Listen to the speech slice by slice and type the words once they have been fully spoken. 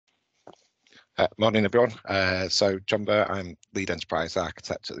Morning, everyone. So John Burt, I'm Lead Enterprise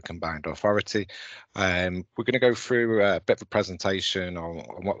Architect at the Combined Authority. We're going to go through a bit of a presentation on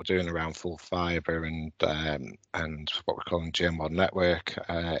what we're doing around full fibre and what we're calling GM1 network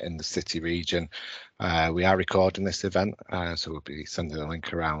in the city region. We are recording this event, so we'll be sending a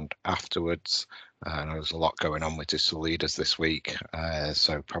link around afterwards. I know there's a lot going on with digital leaders this week,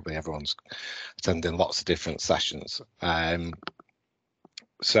 so probably everyone's attending lots of different sessions.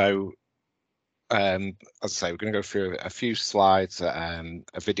 As I say, we're going to go through a few slides, a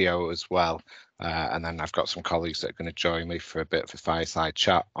video as well, and then I've got some colleagues that are going to join me for a bit of a fireside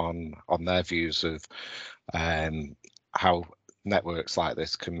chat on their views of how networks like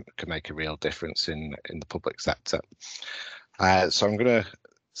this can make a real difference in the public sector. So I'm going to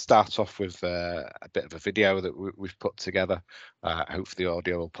start off with a bit of a video that we've put together. Hopefully the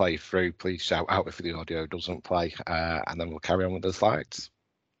audio will play through. Please shout out if the audio doesn't play, and then we'll carry on with the slides.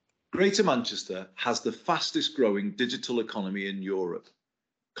 Greater Manchester has the fastest growing digital economy in Europe,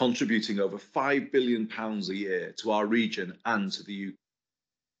 contributing over £5 billion a year to our region and to the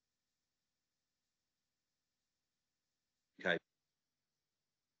UK.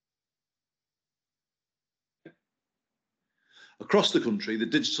 Across the country, the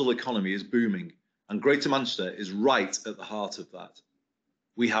digital economy is booming, and Greater Manchester is right at the heart of that.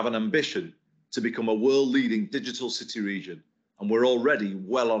 We have an ambition to become a world-leading digital city region, and we're already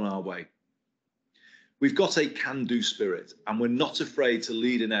well on our way. We've got a can-do spirit, and we're not afraid to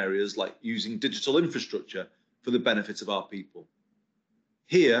lead in areas like using digital infrastructure for the benefit of our people.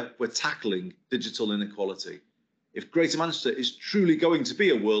 Here, we're tackling digital inequality. If Greater Manchester is truly going to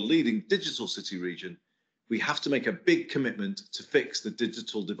be a world-leading digital city region, we have to make a big commitment to fix the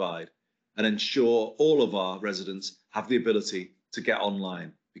digital divide and ensure all of our residents have the ability to get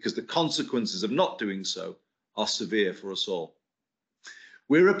online, because the consequences of not doing so are severe for us all.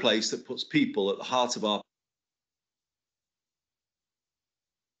 We're a place that puts people at the heart of our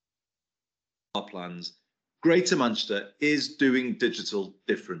plans. Greater Manchester is doing digital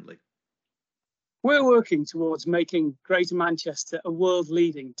differently. We're working towards making Greater Manchester a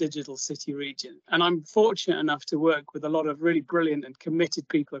world-leading digital city region, and I'm fortunate enough to work with a lot of really brilliant and committed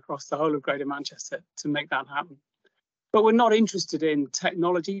people across the whole of Greater Manchester to make that happen. But we're not interested in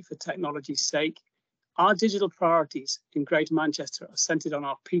technology for technology's sake. Our digital priorities in Greater Manchester are centred on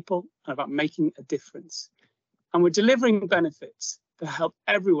our people and about making a difference. And we're delivering benefits that help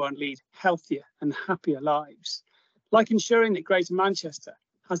everyone lead healthier and happier lives, like ensuring that Greater Manchester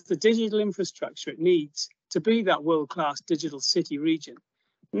has the digital infrastructure it needs to be that world-class digital city region.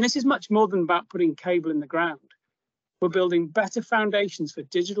 And this is much more than about putting cable in the ground. We're building better foundations for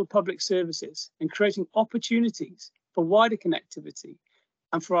digital public services and creating opportunities for wider connectivity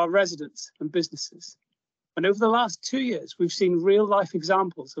and for our residents and businesses. And over the last 2 years, we've seen real-life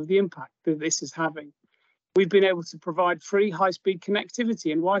examples of the impact that this is having. We've been able to provide free high-speed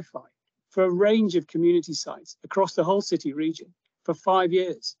connectivity and Wi-Fi for a range of community sites across the whole city region for 5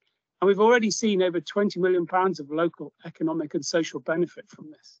 years. And we've already seen over £20 million of local economic and social benefit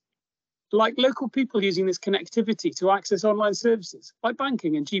from this. Like local people using this connectivity to access online services, like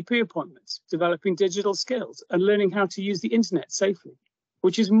banking and GP appointments, developing digital skills and learning how to use the internet safely,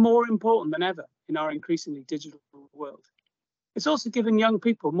 which is more important than ever in our increasingly digital world. It's also given young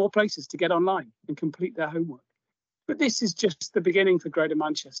people more places to get online and complete their homework. But this is just the beginning for Greater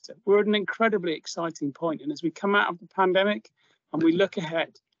Manchester. We're at an incredibly exciting point, and as we come out of the pandemic and we look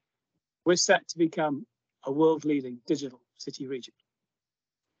ahead, we're set to become a world-leading digital city region.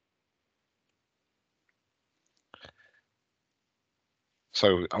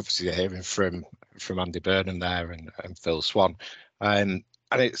 So obviously you're hearing from Andy Burnham there and Phil Swan. And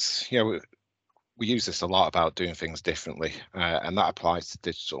it's, we use this a lot about doing things differently, and that applies to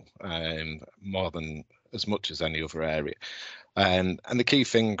digital more than as much as any other area. And the key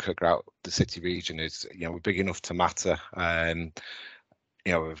thing throughout the city region is, we're big enough to matter.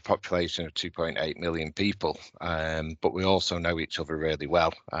 We have a population of 2.8 million people, but we also know each other really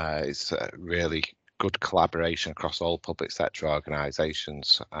well. It's really good collaboration across all public sector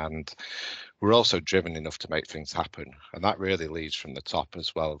organisations, and we're also driven enough to make things happen, and that really leads from the top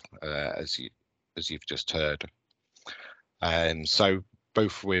as well, as you've just heard. So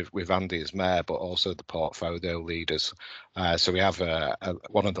both with Andy as mayor, but also the portfolio leaders. So we have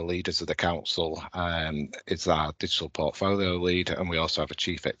one of the leaders of the council is our digital portfolio lead, and we also have a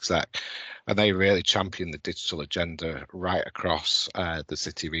chief exec, and they really champion the digital agenda right across the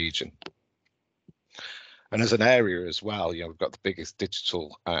city region. And as an area as well, we've got the biggest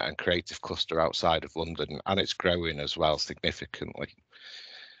digital and creative cluster outside of London, and it's growing as well significantly.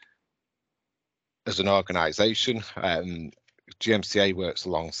 As an organisation, GMCA works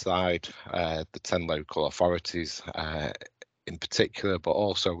alongside the 10 local authorities in particular, but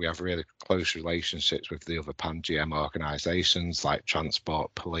also we have really close relationships with the other pan-GM organisations like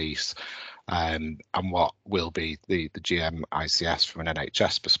Transport, Police, and what will be the GM ICS from an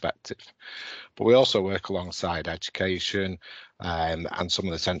NHS perspective. But we also work alongside education and some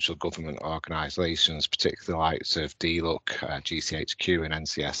of the central government organisations, particularly the likes of DLUC, GCHQ and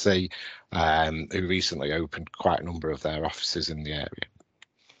NCSE, who recently opened quite a number of their offices in the area.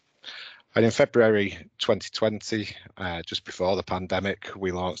 And in February 2020, just before the pandemic,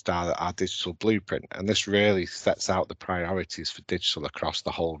 we launched our digital blueprint, and this really sets out the priorities for digital across the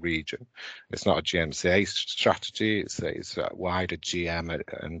whole region. It's not a GMCA strategy, it's a wider GM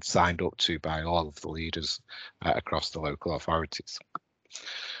and signed up to by all of the leaders across the local authorities.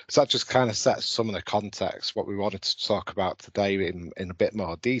 So that just kind of sets some of the context. What we wanted to talk about today in a bit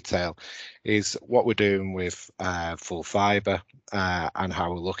more detail is what we're doing with full fibre and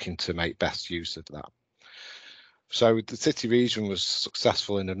how we're looking to make best use of that. So the city region was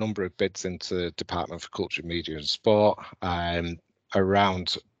successful in a number of bids into the Department for Culture, Media and Sport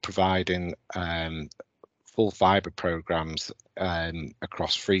around providing full fibre programmes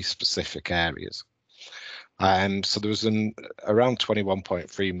across 3 specific areas. So there was around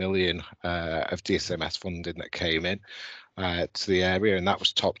 21.3 million of DSMS funding that came in to the area, and that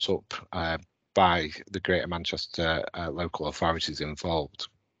was topped up by the Greater Manchester local authorities involved.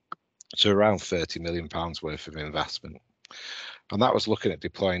 So around £30 million worth of investment. And that was looking at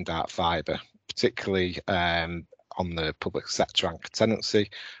deploying dark fibre, particularly on the public sector anchor tenancy,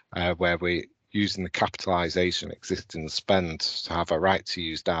 where we're using the capitalisation existing spend to have a right to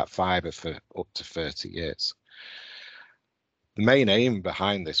use dark fibre for up to 30 years. The main aim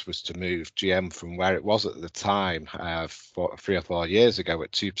behind this was to move GM from where it was at the time, 3 or 4 years ago,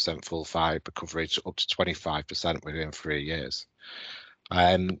 at 2% full fibre coverage up to 25% within 3 years.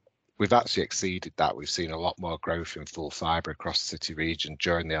 We've actually exceeded that. We've seen a lot more growth in full fibre across the city region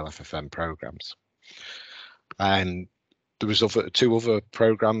during the LFFM programmes. And there was 2 other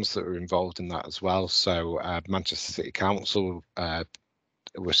programmes that were involved in that as well. So Manchester City Council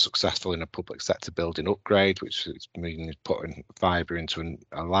was successful in a public sector building upgrade, which means putting fibre into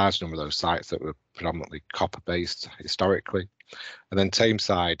a large number of those sites that were predominantly copper-based historically. And then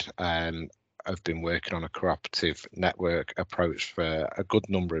Tameside have been working on a cooperative network approach for a good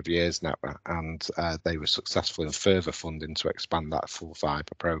number of years now, and they were successful in further funding to expand that full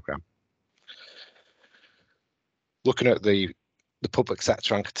fibre programme. Looking at the public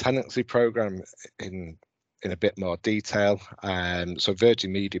sector anchor tenancy programme in a bit more detail. So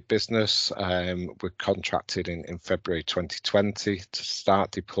Virgin Media Business were contracted in February 2020 to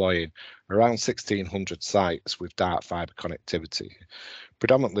start deploying around 1,600 sites with dark fibre connectivity.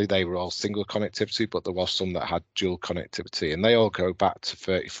 Predominantly they were all single connectivity, but there was some that had dual connectivity, and they all go back to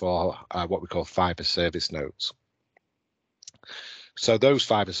 34 what we call fibre service nodes. So those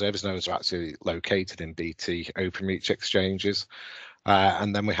fibre service nodes are actually located in BT Openreach exchanges,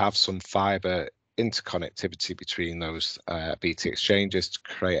 and then we have some fibre interconnectivity between those BT exchanges to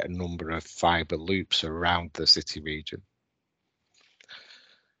create a number of fibre loops around the city region.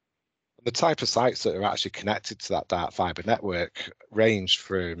 The type of sites that are actually connected to that dark fibre network range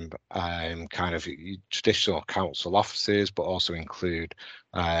from kind of traditional council offices, but also include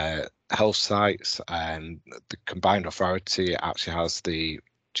health sites, and the combined authority actually has the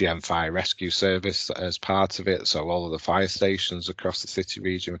GM Fire Rescue Service as part of it, so all of the fire stations across the city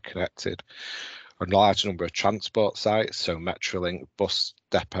region are connected. A large number of transport sites, so Metrolink, bus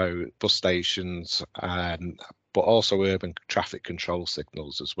depot, bus stations, but also urban traffic control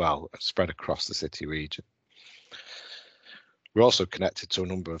signals as well, spread across the city region. We're also connected to a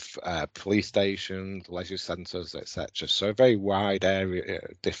number of police stations, leisure centres, etc. So a very wide area,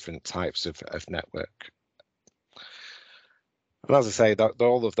 different types of network. And as I say, that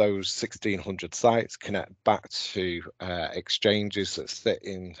all of those 1,600 sites connect back to exchanges that sit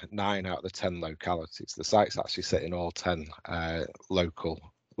in 9 out of the 10 localities. The sites actually sit in all 10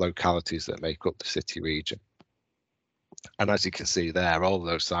 local localities that make up the city region. And as you can see there, all of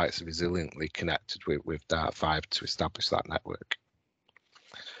those sites are resiliently connected with dark fibre to establish that network.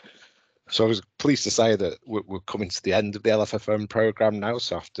 So I was pleased to say that we're coming to the end of the LFFM programme now.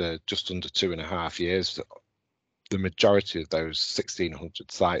 So after just under 2.5 years, the majority of those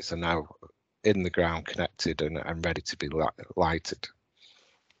 1,600 sites are now in the ground, connected and ready to be lighted.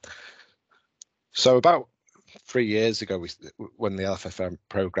 So about 3 years ago, when the LFFM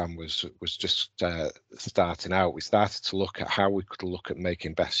programme was just starting out, we started to look at how we could look at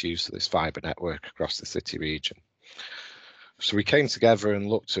making best use of this fibre network across the city region. So we came together and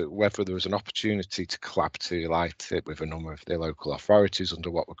looked at whether there was an opportunity to collaborate it with a number of the local authorities under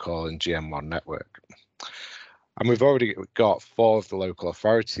what we're calling GM1 network. And we've already got 4 of the local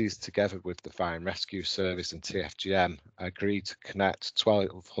authorities together with the Fire and Rescue Service and TFGM agreed to connect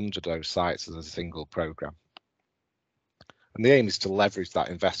 1,200 of those sites as a single programme. And the aim is to leverage that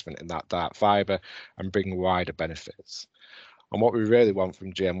investment in that dark fibre and bring wider benefits. And what we really want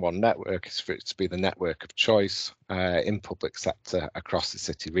from GM1 network is for it to be the network of choice in public sector across the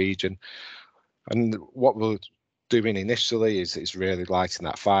city region. And what we're doing initially is really lighting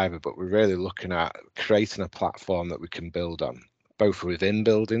that fibre, but we're really looking at creating a platform that we can build on, both within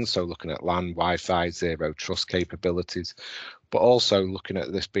buildings, so looking at LAN, Wi-Fi, zero trust capabilities, but also looking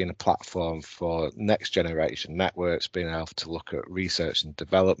at this being a platform for next generation networks, being able to look at research and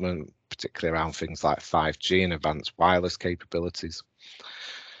development, particularly around things like 5G and advanced wireless capabilities.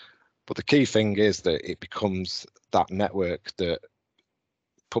 But the key thing is that it becomes that network that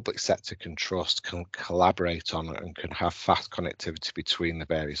public sector can trust, can collaborate on, and can have fast connectivity between the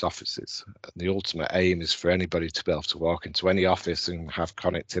various offices. And the ultimate aim is for anybody to be able to walk into any office and have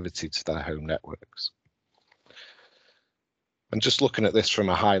connectivity to their home networks. And just looking at this from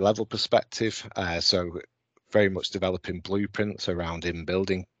a high level perspective, so very much developing blueprints around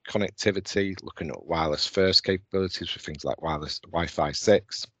in-building connectivity, looking at wireless first capabilities for things like wireless Wi-Fi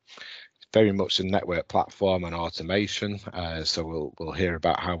 6, very much a network platform and automation. So we'll hear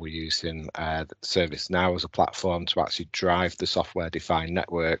about how we're using ServiceNow as a platform to actually drive the software-defined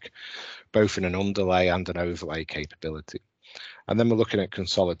network, both in an underlay and an overlay capability. And then we're looking at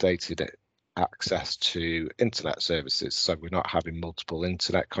consolidated access to internet services, so we're not having multiple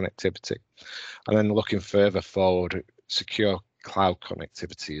internet connectivity. And then looking further forward, secure cloud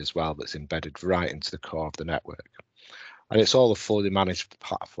connectivity as well, that's embedded right into the core of the network. And it's all a fully managed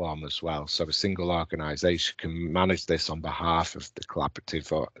platform as well, so a single organisation can manage this on behalf of the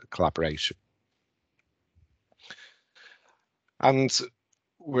collaborative or collaboration. And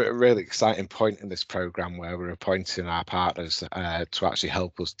we're at a really exciting point in this programme where we're appointing our partners to actually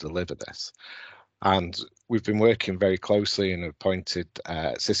help us deliver this. And we've been working very closely and appointed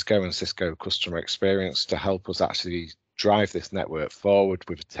Cisco and Cisco Customer Experience to help us actually drive this network forward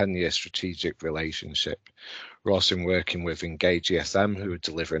with a 10-year strategic relationship. We're also working with Engage ESM, who are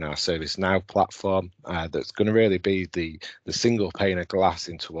delivering our ServiceNow platform that's going to really be the single pane of glass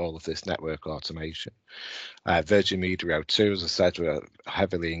into all of this network automation. Virgin Media O2, as I said, we're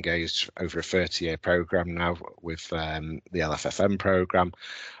heavily engaged over a 30-year programme now with the LFFM programme.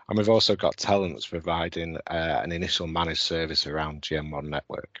 And we've also got Talent that's providing an initial managed service around GM1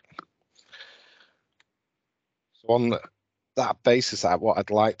 network. So on that basis, what I'd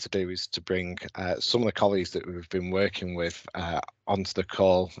like to do is to bring some of the colleagues that we've been working with onto the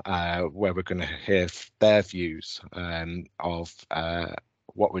call, where we're going to hear their views of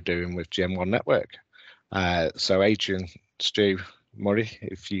what we're doing with GM1 network. So Adrian, Stu, Murray,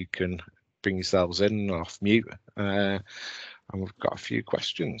 if you can bring yourselves in off mute, and we've got a few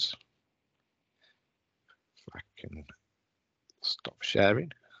questions. If I can stop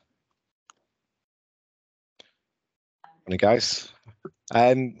sharing. Morning, guys. Do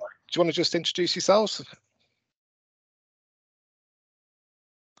you want to just introduce yourselves?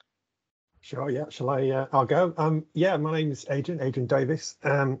 Sure, yeah. Shall I? I'll go. Yeah, my name is Adrian Davies.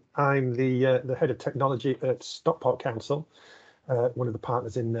 I'm the head of technology at Stockport Council, one of the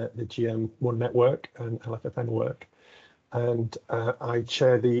partners in the GM1 network and LFFN work, and I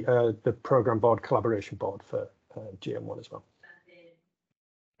chair the program board collaboration board for GM1 as well.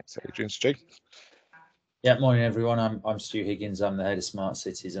 Thanks, Adrian. Stu. Yeah, morning everyone. I'm Stu Huggins. I'm the head of Smart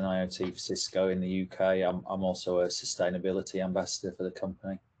Cities and IoT for Cisco in the UK. I'm also a sustainability ambassador for the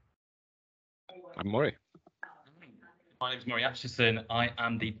company. I'm Murray. My name is Murray Atchison. I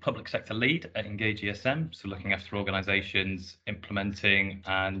am the public sector lead at Engage ESM, so looking after organisations implementing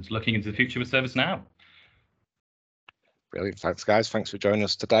and looking into the future with ServiceNow. Brilliant. Thanks, guys. Thanks for joining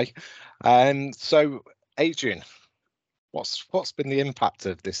us today. So, Adrian, what's been the impact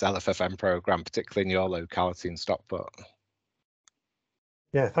of this LFFM programme, particularly in your locality in Stockport?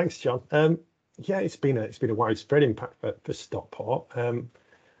 Yeah, thanks, John. Yeah, it's been a widespread impact for Stockport.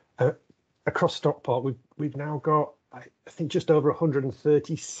 Across Stockport, we've now got, I think, just over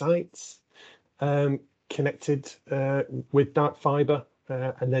 130 sites connected with dark fibre,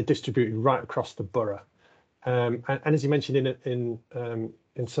 and they're distributed right across the borough. And as you mentioned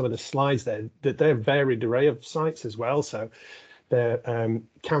in some of the slides there, that they're a varied array of sites as well. So they're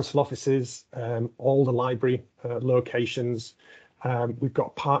council offices, all the library locations. We've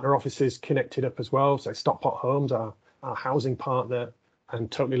got partner offices connected up as well. So Stockport Homes, our housing partner, and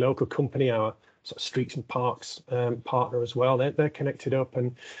Totally Local Company, our sort of streets and parks partner as well. They're connected up,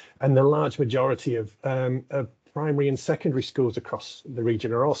 and the large majority of primary and secondary schools across the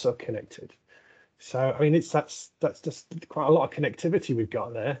region are also connected. So I mean, that's just quite a lot of connectivity we've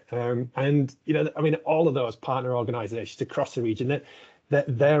got there, and you know, I mean, all of those partner organisations across the region,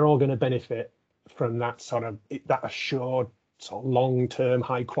 they're all going to benefit from that sort of that assured sort of long-term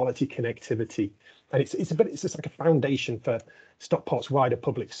high quality connectivity, and it's just like a foundation for Stockport's wider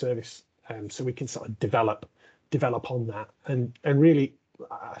public service, so we can sort of develop on that, and really,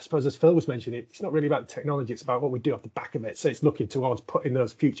 I suppose, as Phil was mentioning, it's not really about the technology, it's about what we do off the back of it. So it's looking towards putting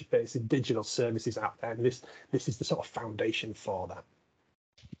those future-facing digital services out there, and this is the sort of foundation for that.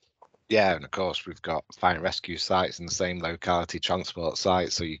 Yeah, and of course we've got fire and rescue sites in the same locality, transport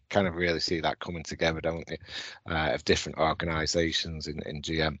sites, so you kind of really see that coming together, don't you, of different organisations in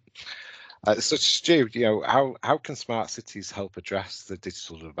GM. So Stu, you know, how can smart cities help address the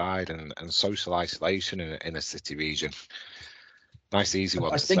digital divide and social isolation in a city region? Nice easy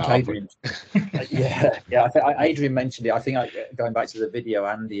one. I think Adrian, I think Adrian mentioned it. I think going back to the video,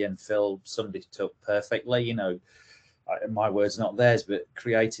 Andy and Phil summed it up perfectly. You know, my words, not theirs, but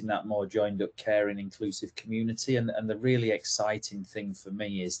creating that more joined up, caring, inclusive community. And the really exciting thing for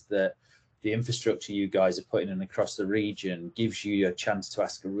me is that the infrastructure you guys are putting in across the region gives you a chance to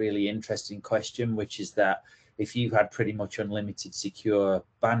ask a really interesting question, which is that if you had pretty much unlimited secure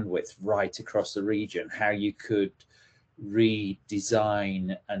bandwidth right across the region, how you could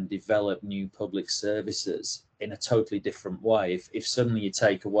redesign and develop new public services in a totally different way. If suddenly you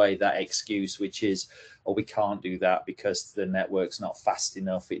take away that excuse, which is, oh, we can't do that because the network's not fast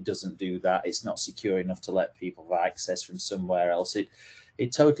enough, it doesn't do that, it's not secure enough to let people have access from somewhere else,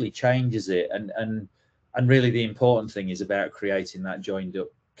 it totally changes it. And really the important thing is about creating that joined up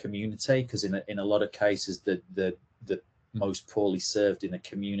community, because in a lot of cases the most poorly served in a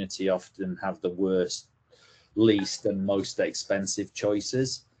community often have the worst, least and most expensive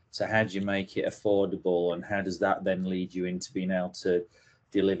choices. So how do you make it affordable, and how does that then lead you into being able to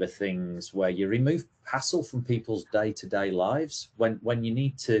deliver things where you remove hassle from people's day-to-day lives? When you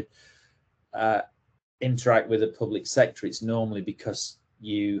need to interact with the public sector, it's normally because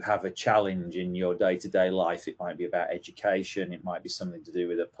you have a challenge in your day-to-day life. It might be about education, it might be something to do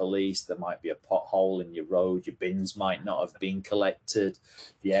with the police, there might be a pothole in your road, your bins might not have been collected,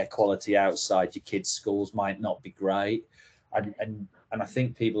 the air quality outside your kids' schools might not be great. And I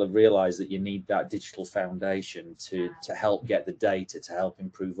think people have realized that you need that digital foundation to help get the data to help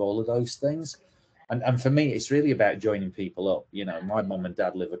improve all of those things. And for me, it's really about joining people up. You know, my mum and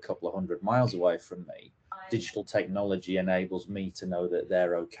dad live a couple of 100 miles away from me. Digital technology enables me to know that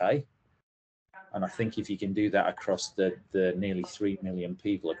they're okay. And I think if you can do that across the nearly 3 million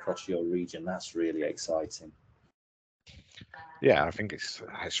people across your region, that's really exciting. Yeah, I think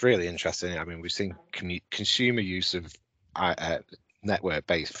it's really interesting. I mean, we've seen consumer use of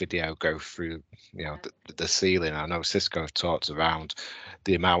network-based video go through, you know, the ceiling. I know Cisco have talked around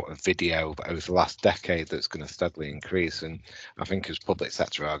the amount of video over the last decade that's going to steadily increase, and I think as public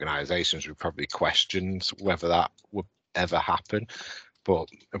sector organisations we probably questioned whether that would ever happen, but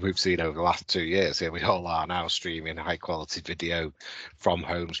we've seen over the last 2 years here we all are now streaming high quality video from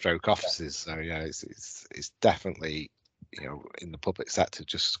home stroke offices. So yeah, it's definitely, you know, in the public sector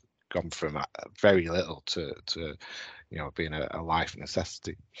just gone from very little to you know, being a life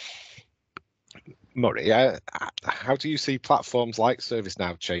necessity. Murray, how do you see platforms like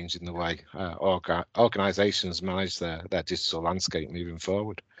ServiceNow changing the way organisations manage their digital landscape moving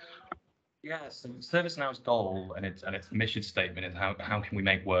forward? Yeah, so ServiceNow's goal and its mission statement is how can we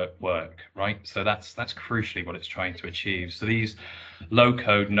make work, right? So that's crucially what it's trying to achieve. So these low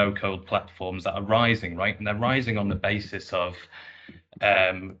code, no code platforms that are rising, right, and they're rising on the basis of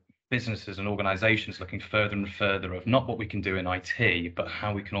businesses and organizations looking further and further of not what we can do in IT, but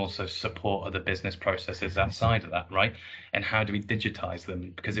how we can also support other business processes outside of that, right? And how do we digitize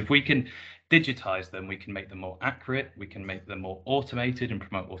them? Because if we can digitize them, we can make them more accurate, we can make them more automated and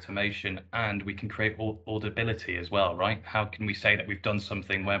promote automation, and we can create auditability as well, right? How can we say that we've done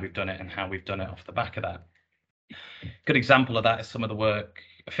something, where we've done it, and how we've done it off the back of that? Good example of that is some of the work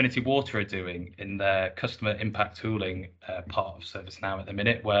Affinity Water are doing in their customer impact tooling part of ServiceNow at the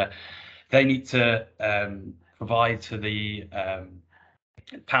minute, where they need to provide to the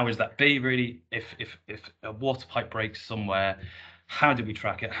powers that be, really, if a water pipe breaks somewhere, how did we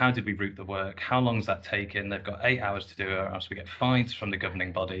track it? How did we route the work? How long is that taking? They've got 8 hours to do it, or else we get fines from the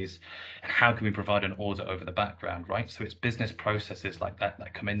governing bodies. And how can we provide an audit over the background, right? So it's business processes like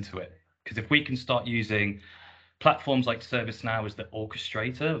that come into it. Because if we can start using platforms like ServiceNow as the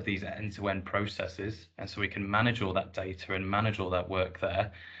orchestrator of these end-to-end processes, and so we can manage all that data and manage all that work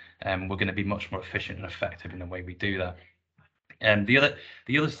there, we're going to be much more efficient and effective in the way we do that. And the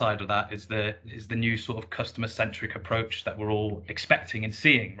other side of that is the new sort of customer-centric approach that we're all expecting and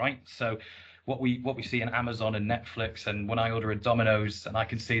seeing, right? So what we see in Amazon and Netflix, and when I order a Domino's and I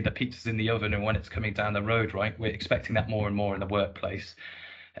can see the pizza's in the oven and when it's coming down the road, right? We're expecting that more and more in the workplace.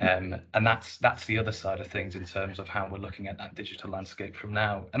 And that's the other side of things in terms of how we're looking at that digital landscape from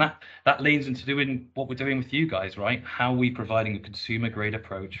now. And that leads into doing what we're doing with you guys, right? How are we providing a consumer grade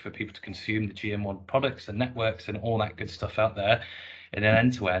approach for people to consume the GM1 products and networks and all that good stuff out there in an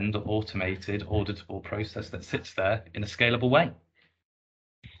end-to-end automated auditable process that sits there in a scalable way.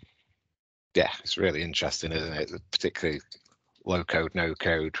 Yeah, it's really interesting, isn't it? Particularly low code, no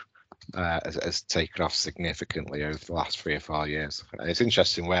code has taken off significantly over the last 3 or 4 years. And it's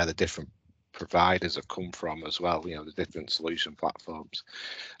interesting where the different providers have come from as well, you know, the different solution platforms.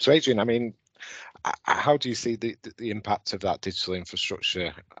 So Adrian, I mean, how do you see the impact of that digital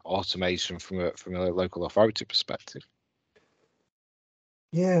infrastructure automation from a local authority perspective?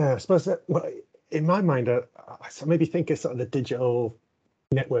 Yeah, I suppose that, well, in my mind, I maybe think of sort of the digital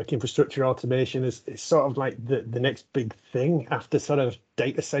network infrastructure automation is sort of like the next big thing after sort of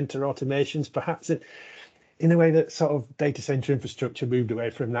data center automations, perhaps in the way that sort of data center infrastructure moved away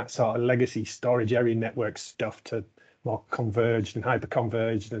from that sort of legacy storage area network stuff to more converged and hyper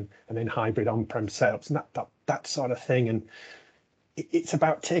converged and then hybrid on-prem setups and that sort of thing. And it's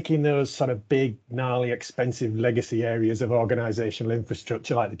about taking those sort of big, gnarly, expensive legacy areas of organizational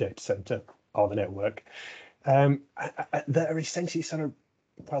infrastructure like the data center or the network that are essentially sort of,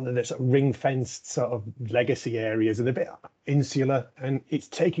 rather than sort of ring-fenced sort of legacy areas and a bit insular, and it's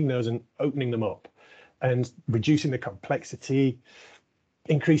taking those and opening them up and reducing the complexity,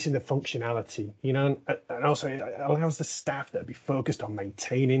 increasing the functionality, you know, and also it allows the staff that be focused on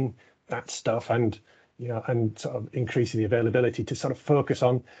maintaining that stuff and, you know, and sort of increasing the availability to sort of focus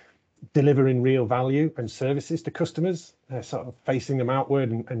on delivering real value and services to customers, sort of facing them outward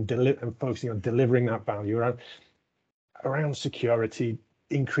and focusing on delivering that value around security,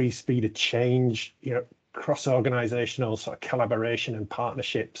 increased speed of change, you know, cross-organizational sort of collaboration and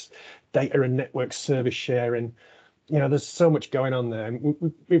partnerships, data and network service sharing. You know, there's so much going on there.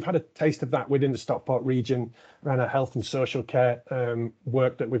 And we've had a taste of that within the Stockport region around our health and social care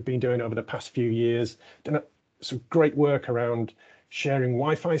work that we've been doing over the past few years. Done some great work around sharing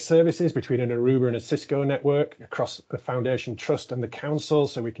Wi-Fi services between an Aruba and a Cisco network across the Foundation Trust and the Council,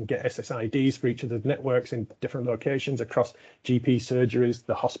 so we can get SSIDs for each of the networks in different locations across GP surgeries,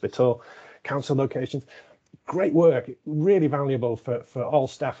 the hospital, council locations. Great work, really valuable for all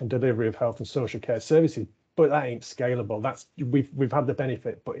staff and delivery of health and social care services, but that ain't scalable. We've had the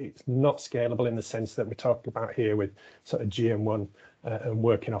benefit, but it's not scalable in the sense that we're talking about here with sort of GM1 and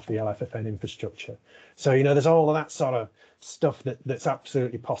working off the LFFN infrastructure. So, you know, there's all of that sort of stuff that's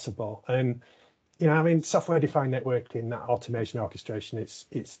absolutely possible. And, you know, I mean, software-defined networking, that automation orchestration,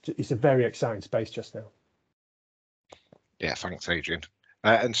 it's a very exciting space just now. Yeah, thanks, Adrian.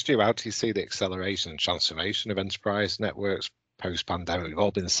 And Stu, how do you see the acceleration and transformation of enterprise networks post-pandemic? We've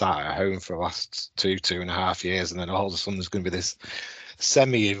all been sat at home for the last 2.5 years, and then all of a sudden there's going to be this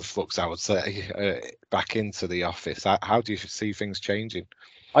semi-influx, I would say, back into the office. How do you see things changing?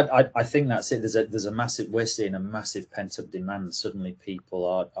 I think that's it. We're seeing a massive pent-up demand. Suddenly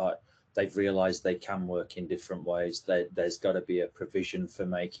people they've realised they can work in different ways. There's got to be a provision for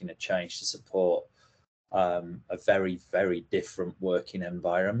making a change to support a very, very different working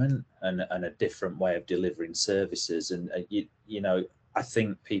environment and a different way of delivering services. And you know, I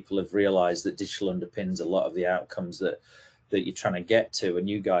think people have realised that digital underpins a lot of the outcomes that you're trying to get to, and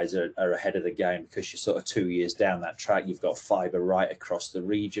you guys are ahead of the game because you're sort of 2 years down that track. You've got fibre right across the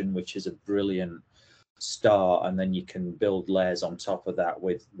region, which is a brilliant start, and then you can build layers on top of that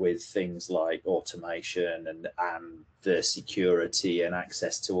with things like automation and the security and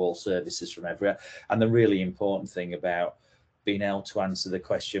access to all services from everywhere. And the really important thing about being able to answer the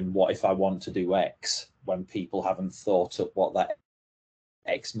question, what if I want to do X, when people haven't thought of what that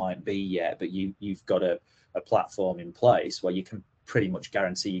X might be yet, but you've got a platform in place where you can pretty much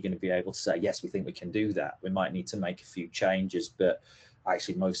guarantee you're going to be able to say, yes, we think we can do that. We might need to make a few changes, but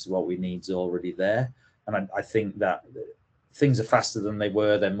actually most of what we need is already there. And I think that things are faster than they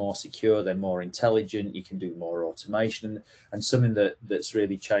were. They're more secure. They're more intelligent. You can do more automation. And something that's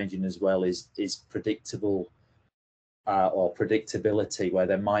really changing as well is predictable or predictability, where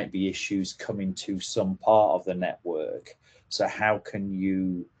there might be issues coming to some part of the network. So how can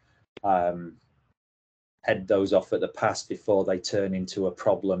you head those off at the pass before they turn into a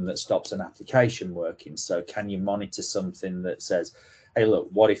problem that stops an application working? So can you monitor something that says, hey, look,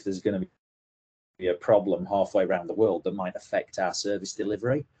 what if there's going to be a problem halfway around the world that might affect our service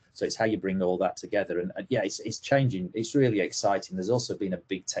delivery? So it's how you bring all that together. And yeah, it's changing. It's really exciting. There's also been a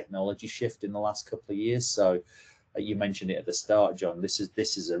big technology shift in the last couple of years. So you mentioned it at the start, John. This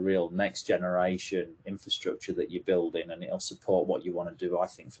is a real next generation infrastructure that you're building, and it'll support what you want to do, I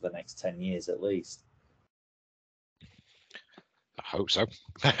think, for the next 10 years at least. I hope so.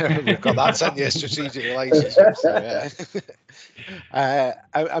 We've got that 10-year strategic relationship. So, yeah.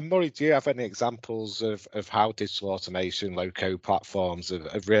 And Murray, do you have any examples of how digital automation, low-code platforms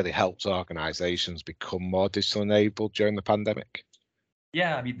have really helped organisations become more digital enabled during the pandemic?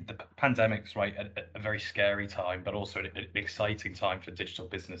 Yeah, I mean, the pandemic's right at a very scary time, but also an exciting time for digital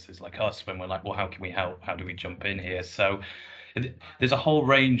businesses like us when we're like, well, how can we help? How do we jump in here? So there's a whole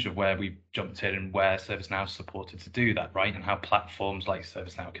range of where we've jumped in and where ServiceNow supported to do that, right? And how platforms like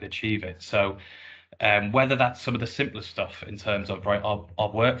ServiceNow can achieve it. So whether that's some of the simpler stuff in terms of, right,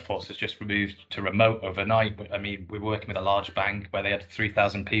 our workforce has just moved to remote overnight. I mean, we're working with a large bank where they had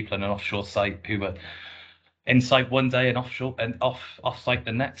 3,000 people in an offshore site who were inside one day and offshore and off-site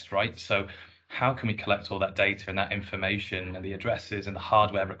the next, right? So how can we collect all that data and that information and the addresses and the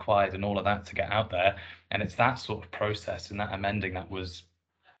hardware required and all of that to get out there? And it's that sort of process and that amending that was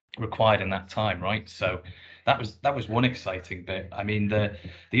required in that time, right? So that was one exciting bit. I mean,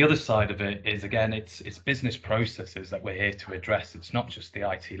 the other side of it is, again, it's business processes that we're here to address. It's not just the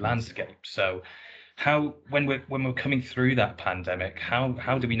IT landscape. So how, when we're coming through that pandemic,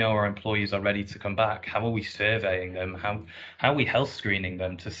 how do we know our employees are ready to come back? How are we surveying them? How are we health screening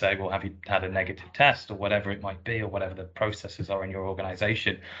them to say, well, have you had a negative test or whatever it might be, or whatever the processes are in your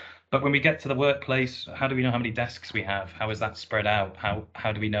organization? But when we get to the workplace, how do we know how many desks we have? How is that spread out?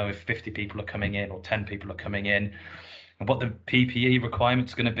 How do we know if 50 people are coming in or 10 people are coming in? And what the PPE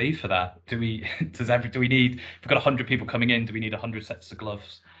requirements are going to be for that? Do we need, if we've got 100 people coming in, do we need 100 sets of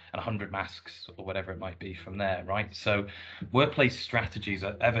gloves and 100 masks or whatever it might be from there, right? So workplace strategies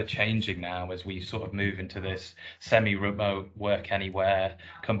are ever changing now as we sort of move into this semi-remote work anywhere,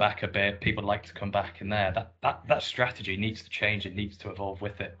 come back a bit, people like to come back in there. That strategy needs to change, it needs to evolve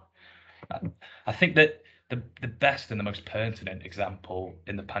with it. I think that the best and the most pertinent example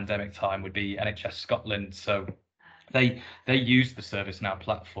in the pandemic time would be NHS Scotland. So they used the ServiceNow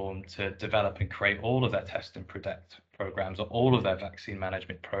platform to develop and create all of their test and protect programs or all of their vaccine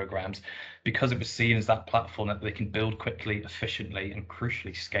management programs, because it was seen as that platform that they can build quickly, efficiently, and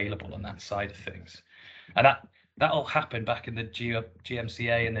crucially scalable on that side of things. And that all happened back in the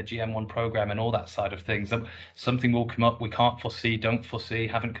GMCA and the GM1 program and all that side of things. Something will come up we can't foresee, don't foresee,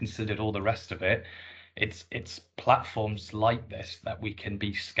 haven't considered all the rest of it. It's platforms like this that we can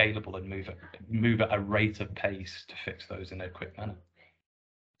be scalable and move at a rate of pace to fix those in a quick manner.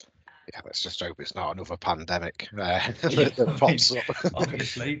 Yeah, let's just hope it's not another pandemic that pops up.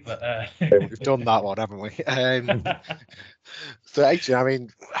 Obviously, but we've done that one, haven't we? So,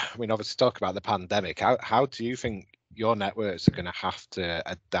 Adrian, I mean, obviously, talk about the pandemic. How do you think your networks are going to have to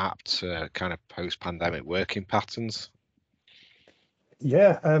adapt to kind of post-pandemic working patterns?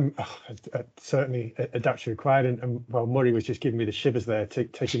 Yeah, certainly adaptation required, and well, Murray was just giving me the shivers there,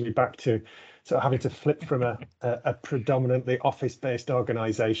 taking me back to sort of having to flip from a predominantly office-based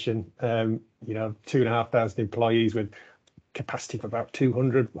organisation, 2,500 employees with capacity for about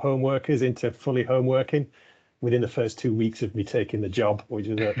 200 home workers into fully home working within the first 2 weeks of me taking the job, which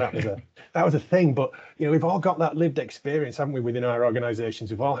is that was a thing. But we've all got that lived experience, haven't we, within our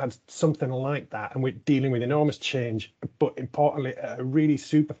organisations? We've all had something like that, and we're dealing with enormous change, but importantly, at a really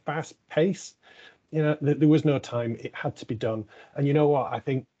super fast pace. There was no time; it had to be done. And you know what? I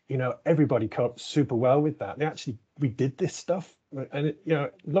think everybody coped super well with that. We did this stuff, and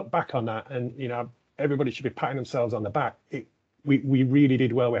look back on that, and everybody should be patting themselves on the back. We really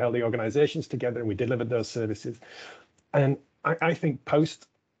did well. We held the organisations together and we delivered those services. And I think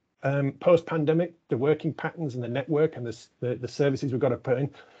post-pandemic, the working patterns and the network and the services we've got to put in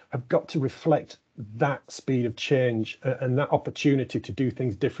have got to reflect that speed of change and that opportunity to do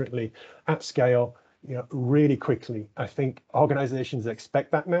things differently at scale, really quickly. I think organisations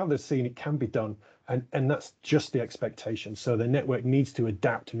expect that now. They're seeing it can be done. And that's just the expectation. So the network needs to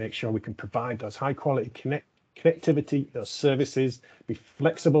adapt to make sure we can provide those high quality connectivity, those services, be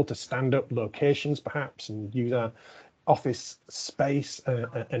flexible to stand up locations perhaps and use our office space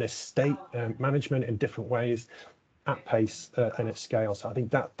and estate management in different ways at pace and at scale. So I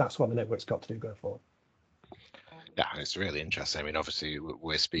think that's what the network's got to do going forward. Yeah, it's really interesting. I mean, obviously,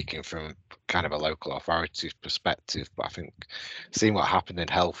 we're speaking from kind of a local authority perspective, but I think seeing what happened in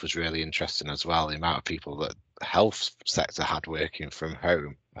health was really interesting as well. The amount of people that the health sector had working from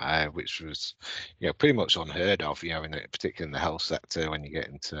home which was, pretty much unheard of, particularly in the health sector when you get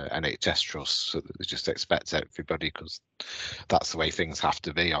into NHS trusts. So they just expect everybody, because that's the way things have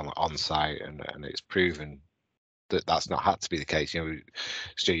to be on site, and it's proven that that's not had to be the case.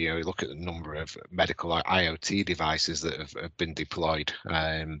 So you look at the number of medical IoT devices that have been deployed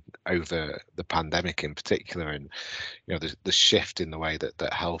over the pandemic in particular, and the shift in the way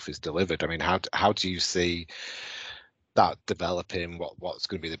that health is delivered. I mean, how do you see that developing? What's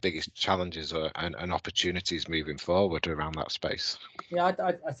going to be the biggest challenges and opportunities moving forward around that space? Yeah,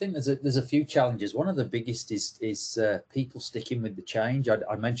 I think there's a few challenges. One of the biggest is people sticking with the change.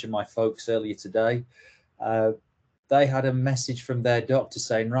 I mentioned my folks earlier today. They had a message from their doctor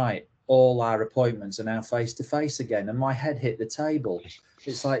saying, right, all our appointments are now face to face again, and my head hit the table.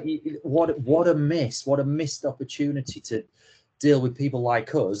 It's like, what a missed opportunity to deal with people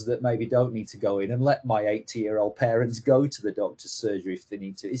like us that maybe don't need to go in, and let my 80-year-old parents go to the doctor's surgery if they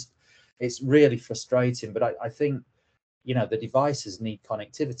need to. It's really frustrating, but I think, the devices need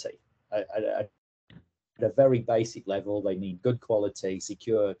connectivity. At a very basic level, they need good quality,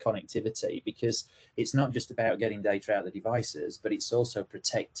 secure connectivity, because it's not just about getting data out of the devices, but it's also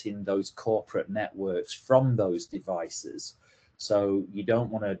protecting those corporate networks from those devices. So you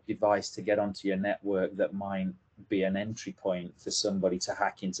don't want a device to get onto your network that might be an entry point for somebody to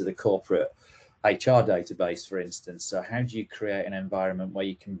hack into the corporate HR database, for instance. So how do you create an environment where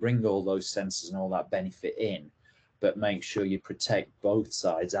you can bring all those sensors and all that benefit in, but make sure you protect both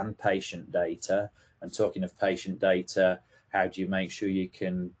sides and patient data? And talking of patient data, how do you make sure you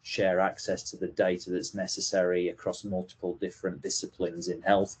can share access to the data that's necessary across multiple different disciplines in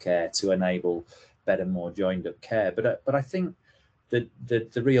healthcare to enable better, more joined up care? But I think that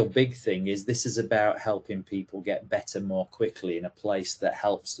the real big thing is this is about helping people get better more quickly in a place that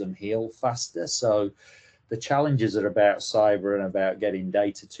helps them heal faster. So the challenges are about cyber and about getting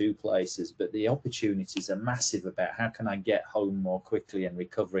data to places, but the opportunities are massive about how can I get home more quickly and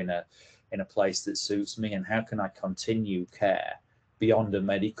recover in a place that suits me, and how can I continue care beyond a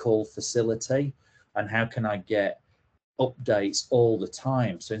medical facility, and how can I get updates all the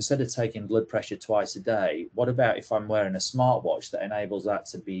time? So instead of taking blood pressure twice a day, what about if I'm wearing a smartwatch that enables that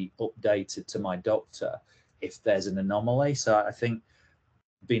to be updated to my doctor if there's an anomaly? So I think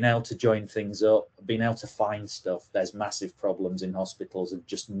being able to join things up, being able to find stuff. There's massive problems in hospitals of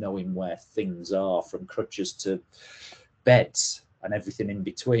just knowing where things are, from crutches to beds and everything in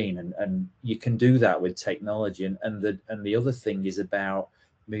between, and you can do that with technology. And the other thing is about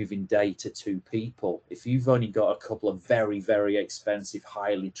moving data to people. If you've only got a couple of very, very expensive,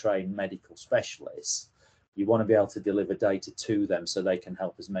 highly trained medical specialists, you want to be able to deliver data to them so they can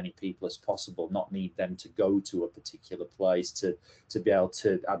help as many people as possible, not need them to go to a particular place to be able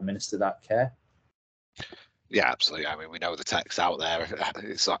to administer that care. Yeah, absolutely. I mean, we know the tech's out there.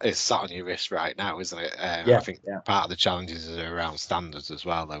 It's sat on your wrist right now, isn't it? Yeah, I think part of the challenges are around standards as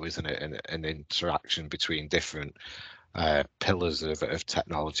well, though, isn't it? And interaction between different pillars of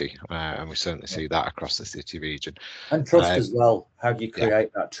technology, and we certainly see that across the city region. And trust as well. How do you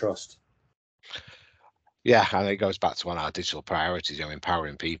create that trust? Yeah, and it goes back to one of our digital priorities,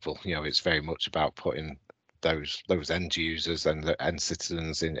 empowering people. It's very much about putting those end users and the end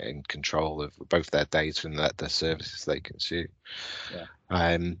citizens in control of both their data and the services they consume. Yeah.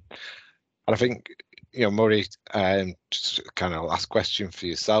 And I think, Murray, just kind of last question for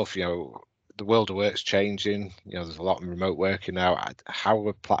yourself. The world of work's changing. There's a lot of remote working now. How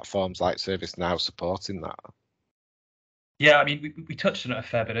are platforms like ServiceNow supporting that? Yeah, I mean, we touched on it a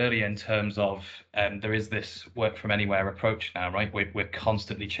fair bit earlier in terms of there is this work from anywhere approach now, right? We're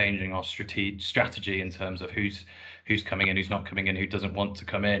constantly changing our strategy in terms of who's coming in, who's not coming in, who doesn't want to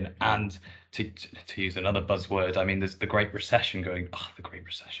come in. And to use another buzzword, I mean, there's the Great Recession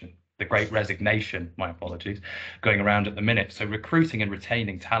the Great Resignation, my apologies, going around at the minute. So recruiting and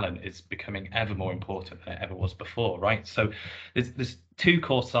retaining talent is becoming ever more important than it ever was before, right? So there's two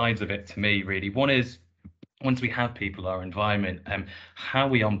core sides of it to me, really. One is, once we have people, our environment, how are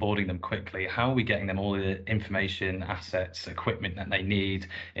we onboarding them quickly? How are we getting them all the information, assets, equipment that they need,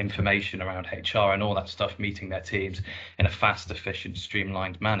 information around HR and all that stuff, meeting their teams in a fast, efficient,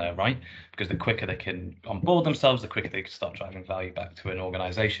 streamlined manner, right? Because the quicker they can onboard themselves, the quicker they can start driving value back to an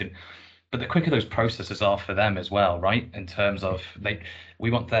organization. But the quicker those processes are for them as well, right? In terms of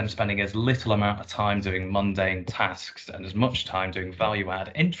we want them spending as little amount of time doing mundane tasks and as much time doing value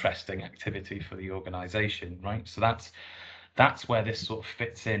add, interesting activity for the organization, right? So that's where this sort of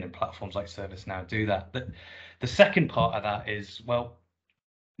fits in, and platforms like ServiceNow do that. The second part of that is, well,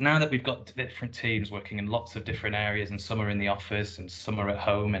 now that we've got different teams working in lots of different areas, and some are in the office and some are at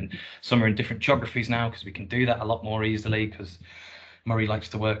home and some are in different geographies now, because we can do that a lot more easily, because Murray likes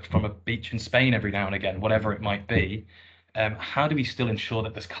to work from a beach in Spain every now and again, whatever it might be. How do we still ensure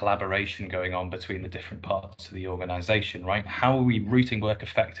that there's collaboration going on between the different parts of the organisation, right? How are we routing work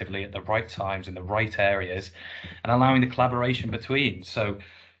effectively at the right times in the right areas and allowing the collaboration between? So,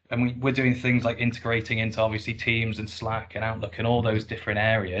 and we're doing things like integrating into obviously Teams and Slack and Outlook and all those different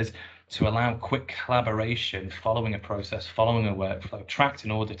areas to allow quick collaboration, following a process, following a workflow, tracked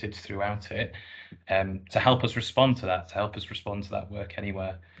and audited throughout it, to help us respond to that work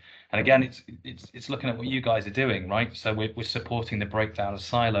anywhere. And again, it's looking at what you guys are doing, right? So we're supporting the breakdown of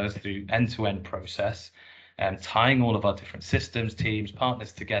silos through end-to-end process, and tying all of our different systems, teams,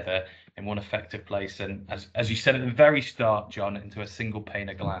 partners together in one effective place. And as you said at the very start, John, into a single pane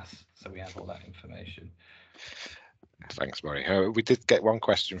of glass, so we have all that information. Thanks, Murray. We did get one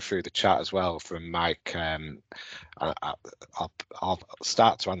question through the chat as well from Mike. I'll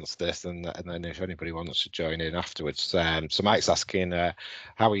start to answer this, and then if anybody wants to join in afterwards. So Mike's asking,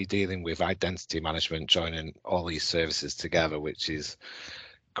 how are you dealing with identity management, joining all these services together, which is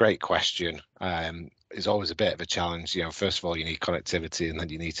a great question. Is always a bit of a challenge. You know, first of all, you need connectivity, and then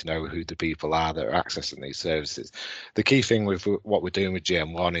you need to know who the people are that are accessing these services. The key thing with what we're doing with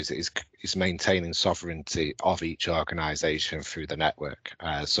GM1 is maintaining sovereignty of each organisation through the network.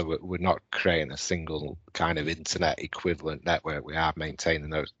 So we're not creating a single kind of internet equivalent network. We are maintaining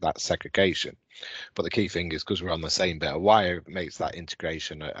that segregation. But the key thing is, because we're on the same bit of wire, it makes that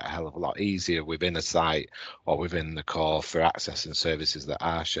integration a hell of a lot easier within a site or within the core for accessing services that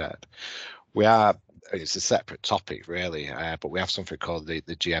are shared. It's a separate topic really, but we have something called the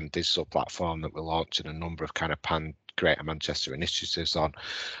GM Digital Platform that we're launching a number of kind of Greater Manchester initiatives on,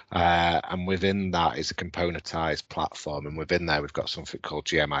 and within that is a componentized platform, and within there we've got something called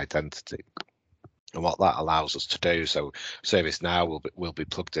GM Identity. And what that allows us to do, so ServiceNow will be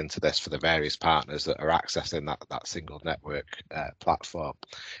plugged into this for the various partners that are accessing that single network platform.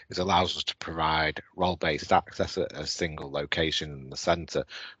 It allows us to provide role-based access at a single location in the centre,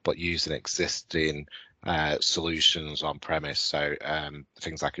 but using existing solutions on premise. So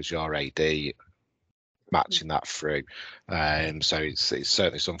things like Azure AD, matching that through. So it's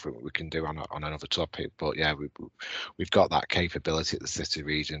certainly something we can do on another topic, but yeah, we've got that capability at the city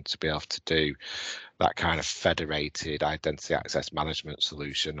region to be able to do that kind of federated identity access management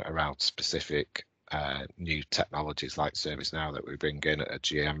solution around specific new technologies like ServiceNow that we bring in at a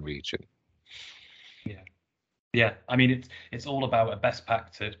GM region. Yeah, I mean, it's all about a best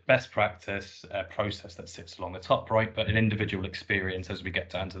practice process that sits along the top, right? But an individual experience as we get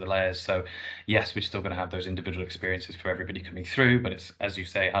down to the layers. So yes, we're still going to have those individual experiences for everybody coming through, but it's, as you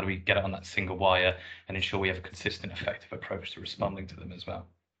say, how do we get it on that single wire and ensure we have a consistent, effective approach to responding to them as well?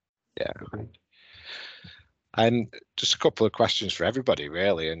 Yeah. And just a couple of questions for everybody,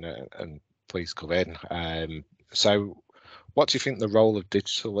 really, and please come in. So what do you think the role of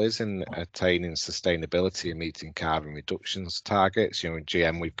digital is in attaining sustainability and meeting carbon reductions targets? You know, in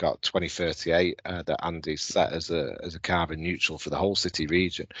GM, we've got 2038 that Andy's set as a carbon neutral for the whole city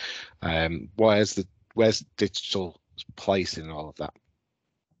region. Where's digital place in all of that?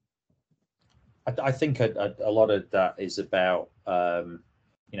 I think a lot of that is about,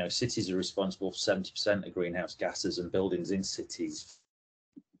 you know, cities are responsible for 70% of greenhouse gases, and buildings in cities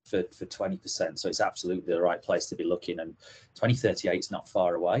for 20%. So it's absolutely the right place to be looking, and 2038 is not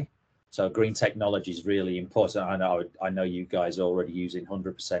far away. So green technology is really important. I know you guys are already using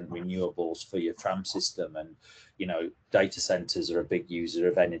 100% renewables for your tram system, and you know, data centers are a big user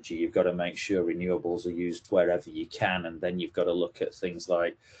of energy. You've got to make sure renewables are used wherever you can, and then you've got to look at things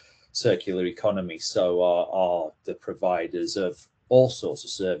like circular economy. So are the providers of all sorts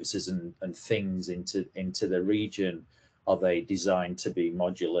of services and things into the region, are they designed to be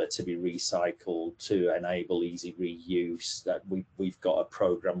modular, to be recycled, to enable easy reuse? That we've got a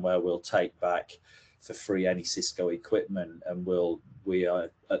program where we'll take back for free any Cisco equipment, and we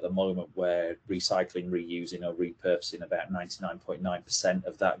are at the moment we're recycling, reusing or repurposing about 99.9%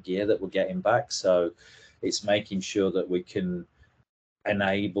 of that gear that we're getting back. So it's making sure that we can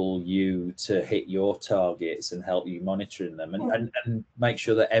enable you to hit your targets and help you monitoring them, and make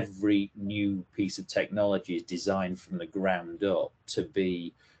sure that every new piece of technology is designed from the ground up to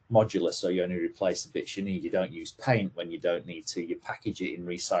be modular. So you only replace the bits you need. You don't use paint when you don't need to. You package it in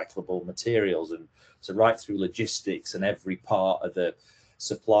recyclable materials, and so right through logistics and every part of the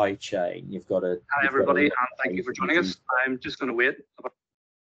supply chain, you've got to. Hi everybody, and thank you for joining us. I'm just going to wait.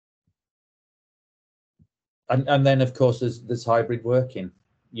 And then, of course, there's hybrid working.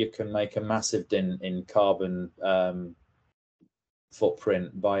 You can make a massive dent in carbon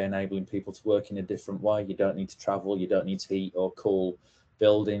footprint by enabling people to work in a different way. You don't need to travel. You don't need to heat or cool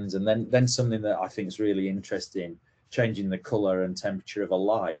buildings. And then something that I think is really interesting changing the colour and temperature of a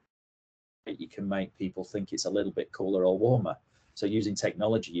light, you can make people think it's a little bit cooler or warmer. So using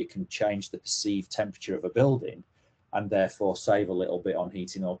technology, you can change the perceived temperature of a building and therefore save a little bit on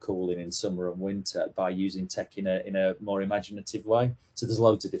heating or cooling in summer and winter by using tech in a more imaginative way. So there's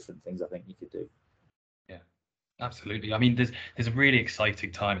loads of different things I think you could do. Yeah, absolutely. I mean, there's a really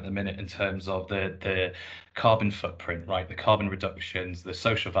exciting time at the minute in terms of the carbon footprint, right? The carbon reductions, the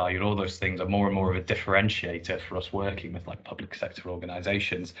social value, and all those things are more and more of a differentiator for us working with like public sector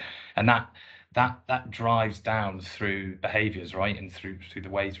organisations, and that drives down through behaviours, right, and through the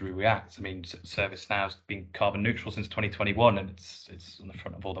ways we react. I mean, ServiceNow's been carbon neutral since 2021, and it's on the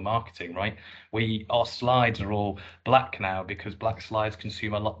front of all the marketing, right? Our slides are all black now because black slides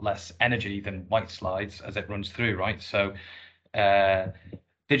consume a lot less energy than white slides as it runs through, right? So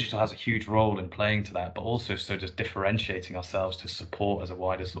digital has a huge role in playing to that, but also so just differentiating ourselves to support as a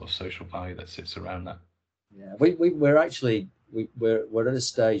wider sort of social value that sits around that. Yeah, we're actually we're at a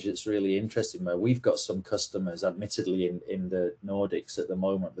stage that's really interesting where we've got some customers, admittedly in the Nordics at the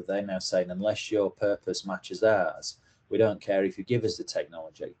moment, but they're now saying unless your purpose matches ours, we don't care if you give us the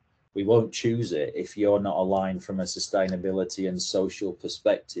technology. We won't choose it if you're not aligned from a sustainability and social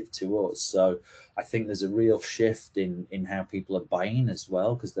perspective to us. So I think there's a real shift in how people are buying as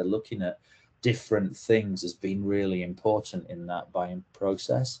well, because they're looking at different things as being really important in that buying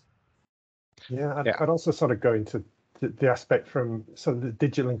process. Yeah, I'd also sort of go into the aspect from sort of the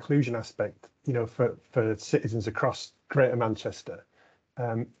digital inclusion aspect, you know, for citizens across Greater Manchester.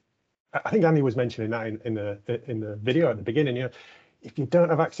 I think Andy was mentioning that in the video at the beginning. You know, if you don't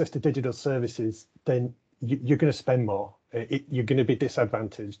have access to digital services, then you're going to spend more. You're going to be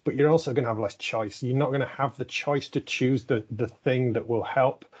disadvantaged, but you're also going to have less choice. You're not going to have the choice to choose the thing that will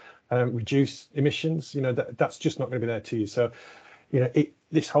help reduce emissions. You know, that's just not going to be there to you. So, you know,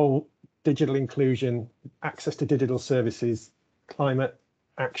 this whole digital inclusion, access to digital services, climate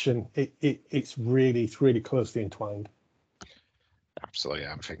action, it's really closely entwined. Absolutely.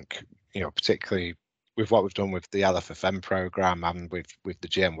 I think, you know, particularly with what we've done with the LFFM program and with the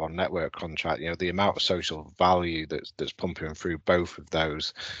GM1 network contract, you know, the amount of social value that's pumping through both of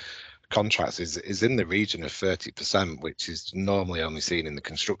those contracts is in the region of 30%, which is normally only seen in the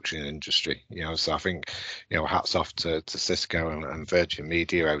construction industry. You know, so I think, you know, hats off to Cisco and Virgin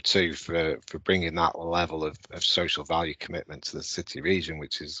Media O2 for bringing that level of social value commitment to the city region,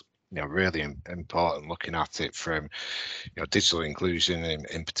 which is, you know, really important, looking at it from, you know, digital inclusion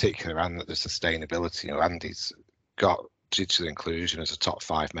in particular and the sustainability. You know, Andy's got digital inclusion as a top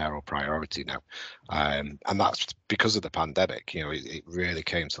 5 mayoral priority now, and that's because of the pandemic. You know, it really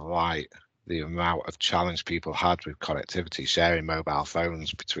came to light the amount of challenge people had with connectivity, sharing mobile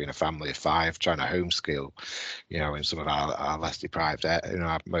phones between a family of 5, trying to homeschool, you know, in some of our less deprived,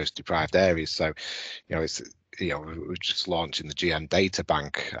 our most deprived areas. So, you know, it's, you know, we're just launching the GM data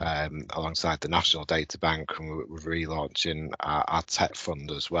bank alongside the national data bank, and we're relaunching our tech fund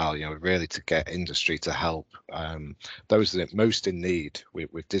as well, you know, really to get industry to help those that are most in need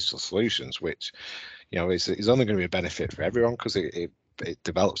with digital solutions, which, you know, is only going to be a benefit for everyone, because it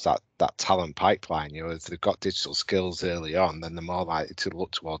develops that talent pipeline. You know, if they've got digital skills early on, then they're more likely to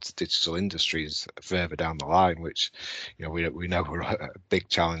look towards digital industries further down the line, which, you know, we know we're a big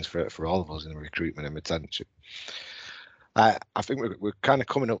challenge for all of us in recruitment and retention. I think we're kind of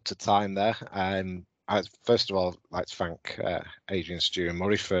coming up to time there. I first of all like to thank Adrian, Stu and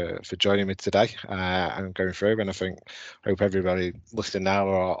Murray for joining me today and going through, and I hope everybody listening now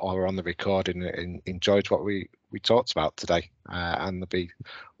or on the recording enjoyed what we talked about today, and there'll be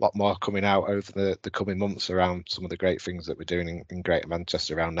a lot more coming out over the coming months around some of the great things that we're doing in Greater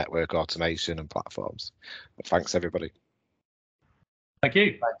Manchester around network automation and platforms. But thanks everybody. Thank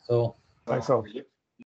you. Thanks all. Thanks all.